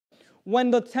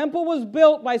when the temple was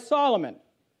built by Solomon,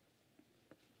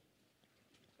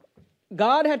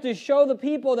 God had to show the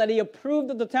people that He approved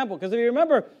of the temple. Because if you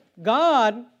remember,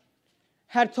 God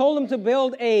had told them to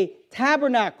build a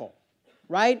tabernacle,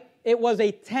 right? It was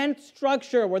a tent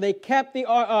structure where they kept the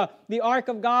ark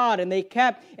of God, and they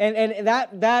kept, and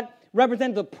that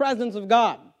represented the presence of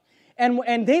God.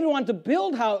 And David wanted to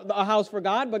build a house for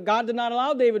God, but God did not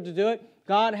allow David to do it.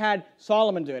 God had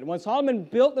Solomon do it. When Solomon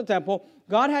built the temple,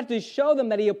 God had to show them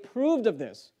that He approved of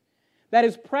this, that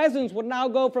His presence would now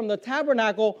go from the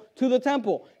tabernacle to the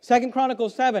temple. 2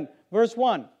 Chronicles 7, verse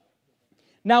 1.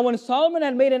 Now when Solomon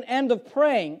had made an end of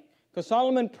praying, because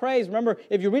Solomon prays, remember,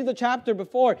 if you read the chapter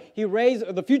before, he raises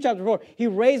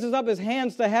up his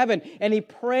hands to heaven, and he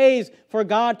prays for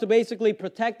God to basically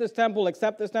protect this temple,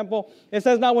 accept this temple. It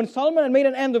says, now when Solomon had made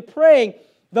an end of praying,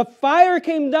 the fire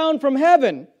came down from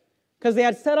heaven, because they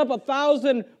had set up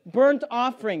 1,000 burnt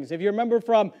offerings. If you remember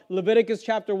from Leviticus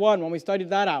chapter 1, when we studied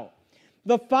that out.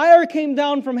 The fire came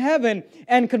down from heaven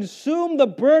and consumed the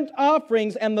burnt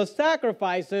offerings and the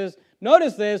sacrifices.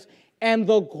 Notice this. And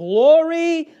the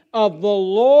glory of the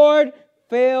Lord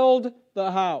filled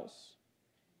the house.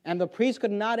 And the priest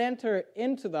could not enter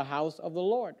into the house of the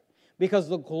Lord, because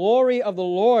the glory of the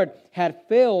Lord had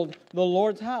filled the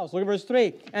Lord's house. Look at verse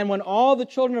 3. And when all the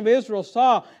children of Israel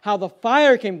saw how the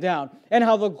fire came down and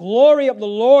how the glory of the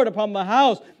Lord upon the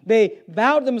house, they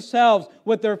bowed themselves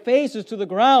with their faces to the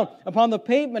ground upon the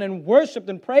pavement and worshipped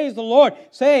and praised the Lord,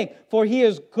 saying, for He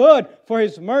is good, for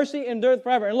His mercy endureth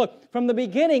forever. And look, from the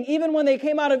beginning, even when they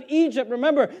came out of Egypt,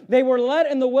 remember, they were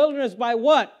led in the wilderness by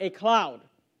what? A cloud.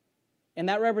 And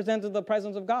that represented the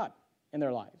presence of God in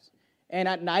their lives. And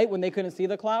at night, when they couldn't see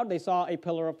the cloud, they saw a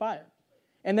pillar of fire.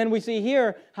 And then we see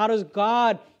here, how does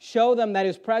God show them that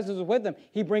His presence is with them?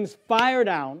 He brings fire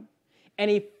down,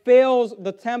 and He fills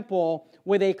the temple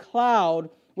with a cloud,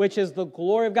 which is the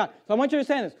glory of God. So I want you to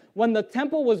understand this. When the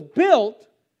temple was built,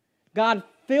 God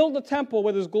filled the temple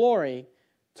with His glory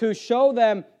to show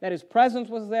them that His presence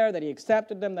was there, that He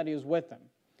accepted them, that He was with them.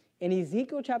 In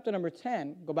Ezekiel chapter number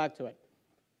 10, go back to it.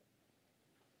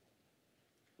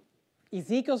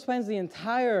 Ezekiel spends the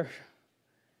entire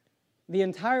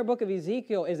book of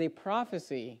Ezekiel is a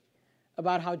prophecy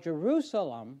about how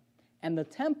Jerusalem and the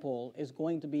temple is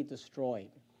going to be destroyed.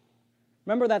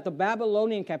 Remember that the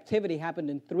Babylonian captivity happened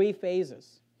in 3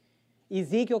 phases.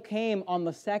 Ezekiel came on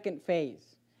the 2nd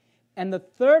phase. And the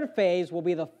 3rd phase will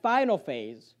be the final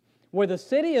phase, where the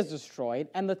city is destroyed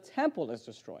and the temple is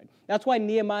destroyed. That's why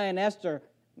Nehemiah and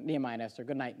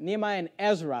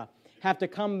Ezra have to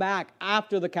come back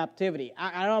after the captivity.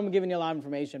 I know I'm giving you a lot of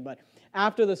information, but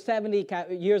after the 70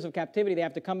 years of captivity, they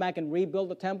have to come back and rebuild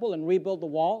the temple and rebuild the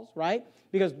walls, right?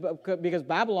 Because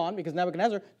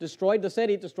Nebuchadnezzar destroyed the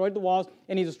city, destroyed the walls,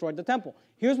 and he destroyed the temple.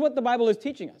 Here's what the Bible is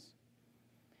teaching us.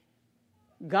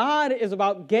 God is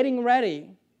about getting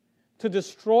ready to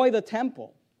destroy the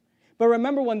temple. But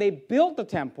remember, when they built the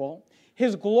temple,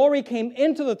 His glory came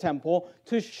into the temple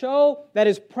to show that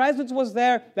His presence was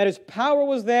there, that His power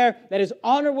was there, that His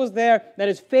honor was there, that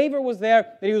His favor was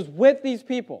there, that He was with these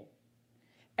people.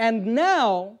 And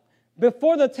now,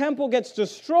 before the temple gets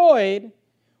destroyed,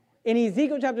 in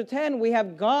Ezekiel chapter 10, we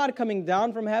have God coming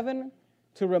down from heaven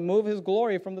to remove His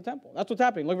glory from the temple. That's what's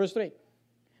happening. Look at verse 3.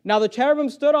 Now the cherubim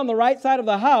stood on the right side of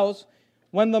the house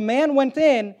when the man went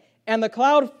in, and the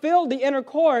cloud filled the inner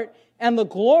court, and the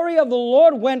glory of the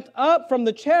Lord went up from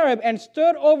the cherub and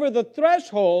stood over the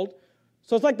threshold.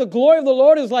 So it's like the glory of the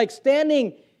Lord is like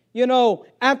standing,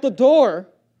 at the door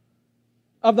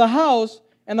of the house.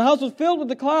 And the house was filled with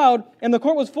the cloud, and the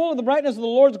court was full of the brightness of the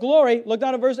Lord's glory. Look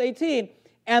down at verse 18.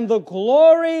 And the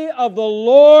glory of the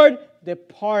Lord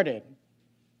departed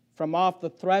from off the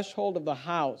threshold of the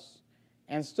house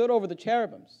and stood over the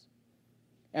cherubims.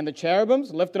 And the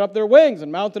cherubims lifted up their wings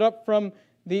and mounted up from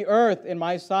the earth in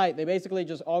my sight. They basically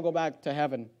just all go back to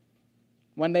heaven.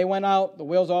 When they went out, the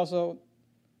wheels also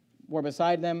were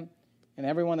beside them, and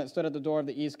everyone that stood at the door of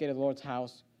the east gate of the Lord's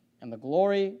house. And the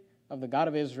glory of the God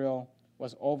of Israel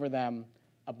was over them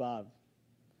above.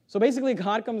 So basically,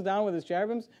 God comes down with His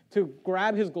cherubims to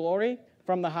grab His glory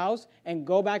from the house and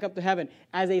go back up to heaven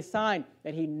as a sign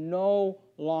that He no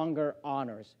longer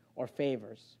honors or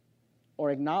favors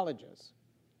or acknowledges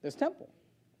this temple.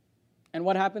 And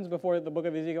what happens before the book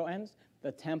of Ezekiel ends?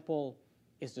 The temple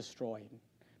is destroyed.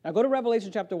 Now go to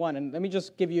Revelation chapter 1, and let me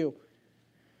just give you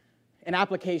an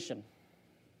application.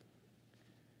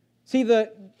 See,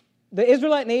 the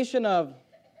Israelite nation of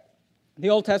the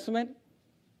Old Testament,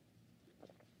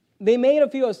 they made a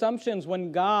few assumptions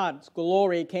when God's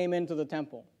glory came into the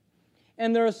temple.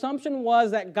 And their assumption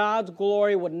was that God's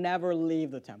glory would never leave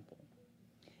the temple.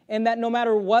 and that no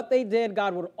matter what they did,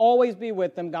 God would always be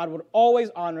with them, God would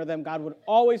always honor them, God would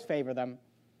always favor them.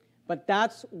 But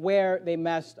that's where they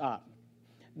messed up.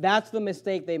 That's the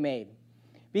mistake they made.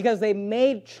 Because they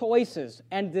made choices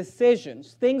and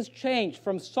decisions. Things changed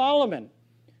from Solomon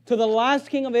to the last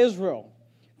king of Israel.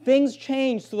 Things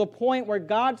changed to the point where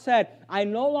God said, I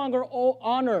no longer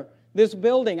honor this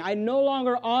building. I no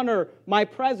longer honor my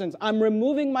presence. I'm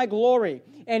removing my glory.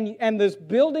 And this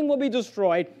building will be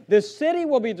destroyed. This city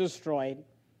will be destroyed.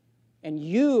 And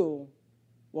you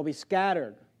will be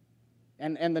scattered.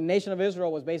 And the nation of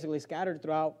Israel was basically scattered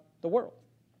throughout the world.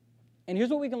 And here's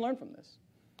what we can learn from this.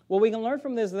 What we can learn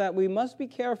from this is that we must be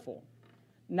careful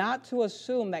not to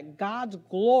assume that God's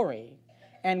glory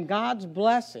and God's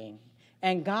blessing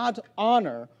and God's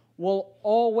honor will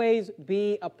always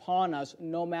be upon us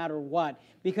no matter what.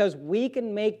 Because we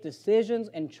can make decisions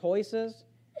and choices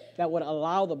that would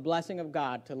allow the blessing of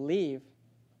God to leave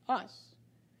us.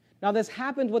 Now this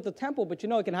happened with the temple, but you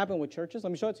know it can happen with churches.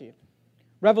 Let me show it to you.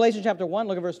 Revelation chapter 1,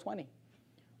 look at verse 20.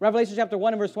 Revelation chapter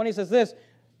 1 and verse 20 says this,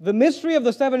 the mystery of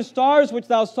the 7 stars which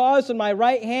thou sawest in my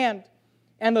right hand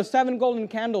and the 7 golden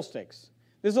candlesticks.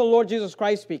 This is the Lord Jesus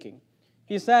Christ speaking.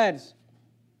 He says,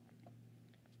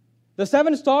 the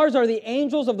 7 stars are the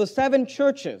angels of the 7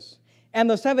 churches, and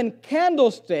the 7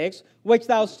 candlesticks which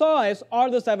thou sawest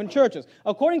are the 7 churches.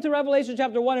 According to Revelation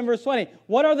chapter 1 and verse 20,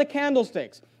 what are the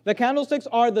candlesticks? The candlesticks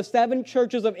are the 7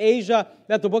 churches of Asia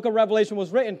that the book of Revelation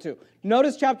was written to.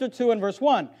 Notice chapter 2 and verse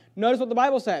 1. Notice what the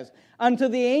Bible says. Unto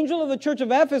the angel of the church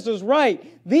of Ephesus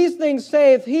write, these things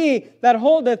saith he that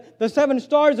holdeth the 7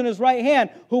 stars in his right hand,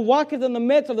 who walketh in the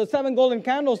midst of the 7 golden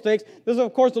candlesticks. This is,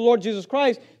 of course, the Lord Jesus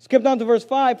Christ. Skip down to verse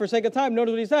 5 for sake of time.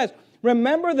 Notice what he says.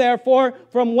 Remember, therefore,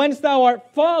 from whence thou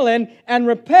art fallen, and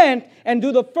repent, and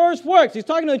do the first works. He's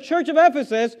talking to the church of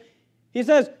Ephesus. He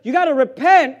says, you got to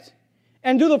repent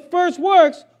and do the first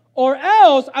works, or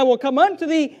else I will come unto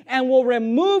thee and will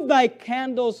remove thy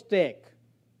candlestick.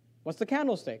 What's the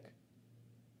candlestick?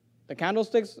 The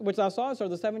candlesticks which thou sawest are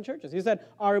the 7 churches. He said,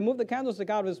 I'll remove the candlestick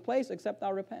out of his place, except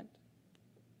thou repent.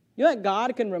 You know that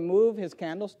God can remove his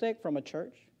candlestick from a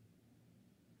church?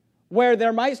 Where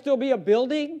there might still be a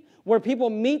building where people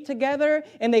meet together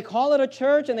and they call it a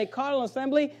church and they call it an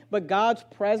assembly, but God's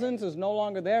presence is no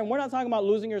longer there. And we're not talking about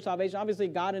losing your salvation. Obviously,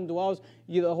 God indwells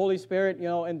you, the Holy Spirit,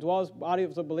 indwells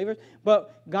bodies of believers.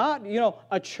 But God,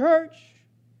 a church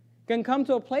can come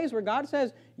to a place where God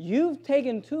says, you've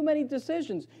taken too many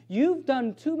decisions. You've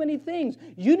done too many things.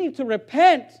 You need to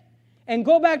repent and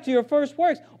go back to your first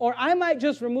works, or I might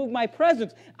just remove my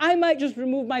presence. I might just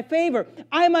remove my favor.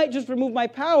 I might just remove my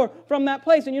power from that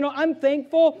place. And I'm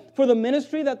thankful for the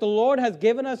ministry that the Lord has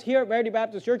given us here at Verity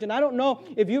Baptist Church. And I don't know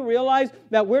if you realize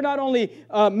that we're not only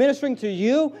ministering to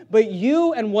you, but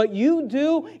you and what you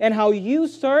do and how you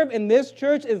serve in this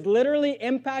church is literally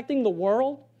impacting the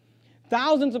world.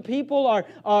 Thousands of people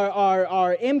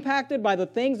are impacted by the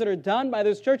things that are done by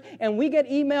this church. And we get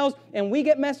emails and we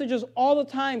get messages all the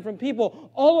time from people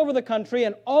all over the country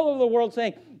and all over the world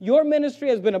saying, your ministry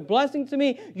has been a blessing to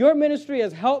me. Your ministry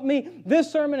has helped me. This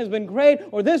sermon has been great,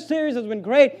 or this series has been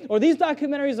great, or these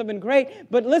documentaries have been great.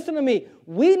 But listen to me.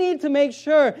 We need to make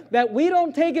sure that we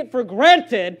don't take it for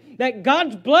granted that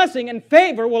God's blessing and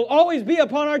favor will always be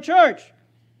upon our church.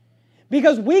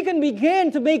 Because we can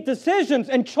begin to make decisions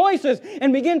and choices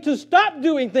and begin to stop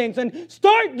doing things and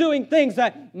start doing things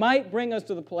that might bring us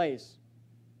to the place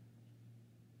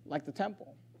like the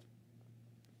temple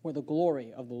where the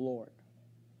glory of the Lord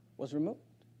was removed.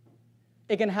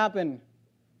 It can happen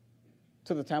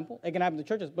to the temple. It can happen to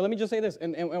churches. But let me just say this,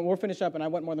 and we'll finish up, and I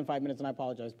went more than 5 minutes, and I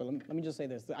apologize, but let me just say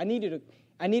this. I need you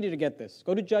to get this.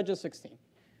 Go to Judges 16.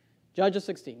 Judges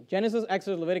 16. Genesis,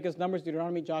 Exodus, Leviticus, Numbers,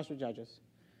 Deuteronomy, Joshua, Judges.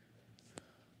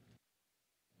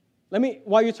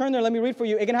 While you turn there, let me read for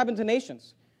you. It can happen to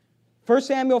nations. 1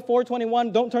 Samuel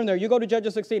 4:21. Don't turn there. You go to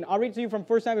Judges 16. I'll read to you from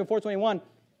 1 Samuel 4:21.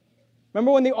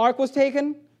 Remember when the ark was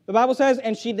taken? The Bible says,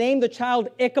 and she named the child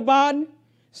Ichabod,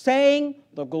 saying,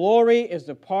 the glory is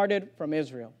departed from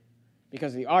Israel,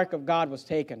 because the ark of God was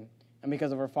taken, and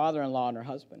because of her father-in-law and her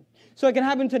husband. So it can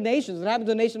happen to nations. It happened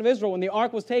to the nation of Israel when the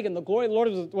ark was taken. The glory of the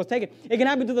Lord was taken. It can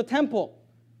happen to the temple,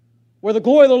 where the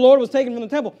glory of the Lord was taken from the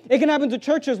temple. It can happen to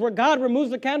churches where God removes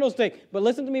the candlestick. But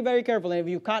listen to me very carefully. If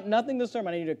you've caught nothing this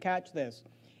sermon, I need you to catch this.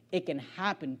 It can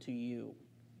happen to you.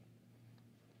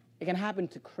 It can happen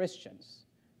to Christians,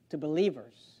 to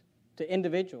believers, to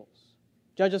individuals.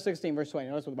 Judges 16, verse 20.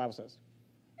 Notice what the Bible says.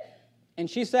 And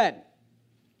she said,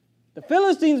 the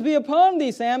Philistines be upon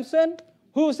thee, Samson.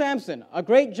 Who is Samson? A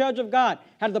great judge of God.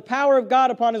 Had the power of God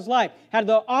upon his life. Had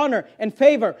the honor and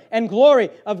favor and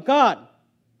glory of God.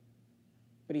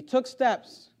 But he took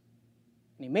steps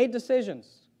and he made decisions,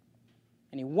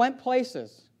 and he went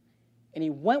places, and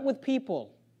he went with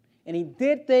people, and he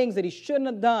did things that he shouldn't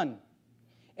have done.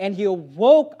 And he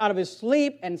awoke out of his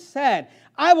sleep and said,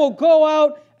 I will go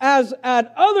out as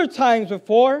at other times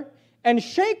before and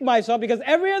shake myself, because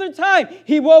every other time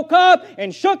he woke up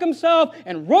and shook himself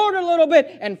and roared a little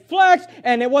bit and flexed,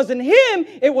 and it wasn't him,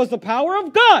 it was the power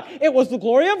of God. It was the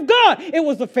glory of God. It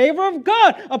was the favor of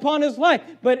God upon his life.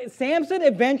 But Samson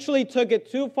eventually took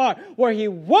it too far, where he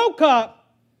woke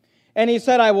up and he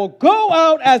said, I will go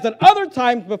out as at other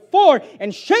times before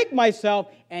and shake myself,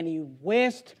 and he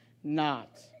wist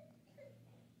not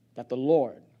that the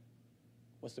Lord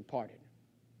was departed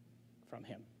from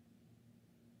him.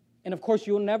 And of course,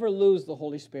 you'll never lose the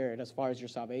Holy Spirit as far as your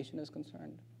salvation is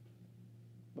concerned.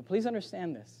 But please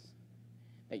understand this,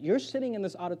 that you're sitting in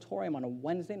this auditorium on a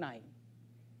Wednesday night,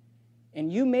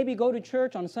 and you maybe go to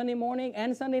church on Sunday morning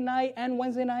and Sunday night and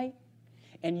Wednesday night,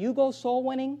 and you go soul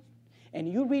winning,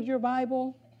 and you read your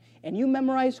Bible, and you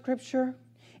memorize Scripture,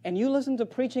 and you listen to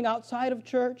preaching outside of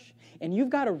church, and you've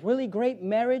got a really great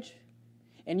marriage,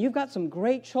 and you've got some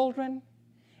great children,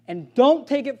 and don't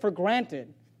take it for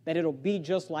granted that it'll be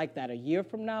just like that a year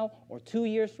from now, or 2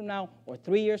 years from now, or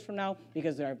 3 years from now,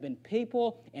 because there have been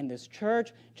people in this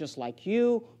church just like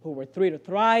you who were 3 to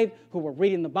Thrive, who were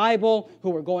reading the Bible,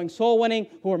 who were going soul winning,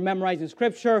 who were memorizing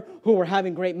Scripture, who were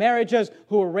having great marriages,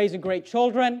 who were raising great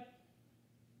children,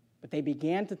 but they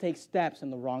began to take steps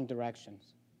in the wrong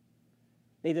directions.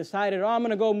 They decided, I'm going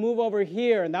to go move over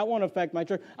here, and that won't affect my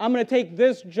church. I'm going to take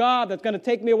this job that's going to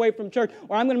take me away from church,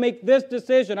 or I'm going to make this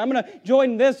decision. I'm going to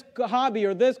join this hobby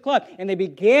or this club. And they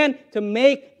began to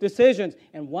make decisions.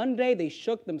 And one day they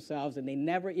shook themselves, and they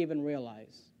never even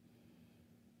realized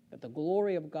that the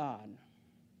glory of God,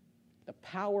 the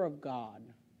power of God,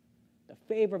 the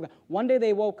favor of God. One day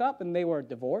they woke up and they were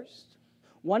divorced.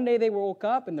 One day they woke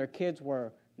up and their kids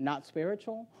were not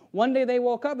spiritual. One day they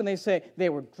woke up and they say they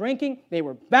were drinking, they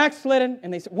were backslidden,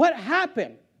 and they said, what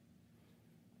happened?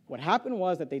 What happened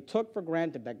was that they took for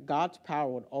granted that God's power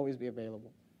would always be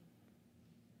available.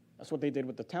 That's what they did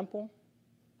with the temple.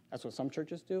 That's what some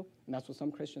churches do, and that's what some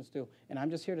Christians do. And I'm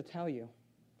just here to tell you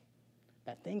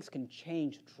that things can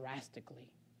change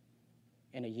drastically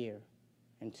in a year,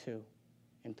 in 2,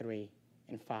 in 3,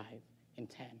 in 5, in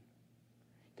 10.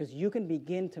 Because you can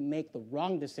begin to make the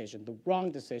wrong decision, the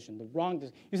wrong decision, the wrong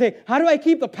decision. You say, how do I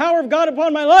keep the power of God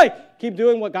upon my life? Keep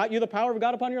doing what got you the power of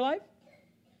God upon your life.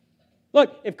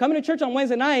 Look, if coming to church on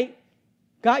Wednesday night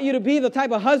got you to be the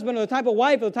type of husband or the type of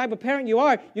wife or the type of parent you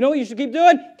are, you know what you should keep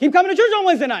doing? Keep coming to church on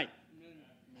Wednesday night.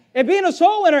 If being a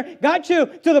soul winner got you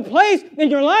to the place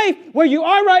in your life where you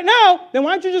are right now, then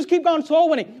why don't you just keep on soul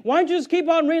winning? Why don't you just keep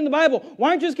on reading the Bible? Why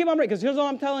don't you just keep on reading? Because here's all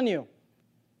I'm telling you.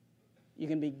 You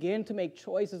can begin to make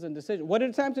choices and decisions. What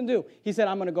did Samson do? He said,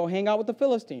 I'm going to go hang out with the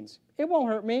Philistines. It won't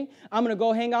hurt me. I'm going to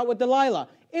go hang out with Delilah.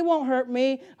 It won't hurt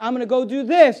me. I'm going to go do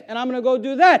this, and I'm going to go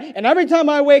do that. And every time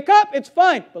I wake up, it's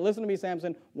fine. But listen to me,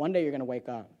 Samson. One day you're going to wake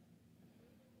up,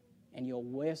 and you'll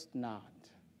wist not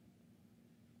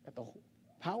that the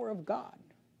power of God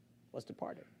was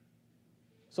departed.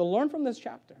 So learn from this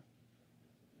chapter.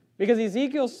 Because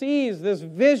Ezekiel sees this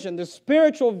vision, this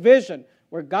spiritual vision,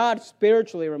 where God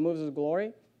spiritually removes his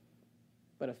glory.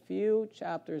 But a few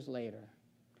chapters later,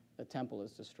 the temple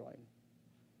is destroyed.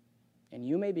 And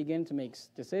you may begin to make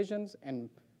decisions and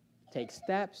take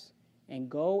steps and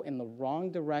go in the wrong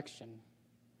direction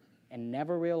and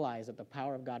never realize that the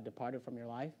power of God departed from your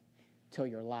life till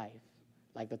your life,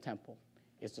 like the temple,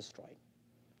 is destroyed.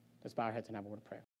 Let's bow our heads and have a word of prayer.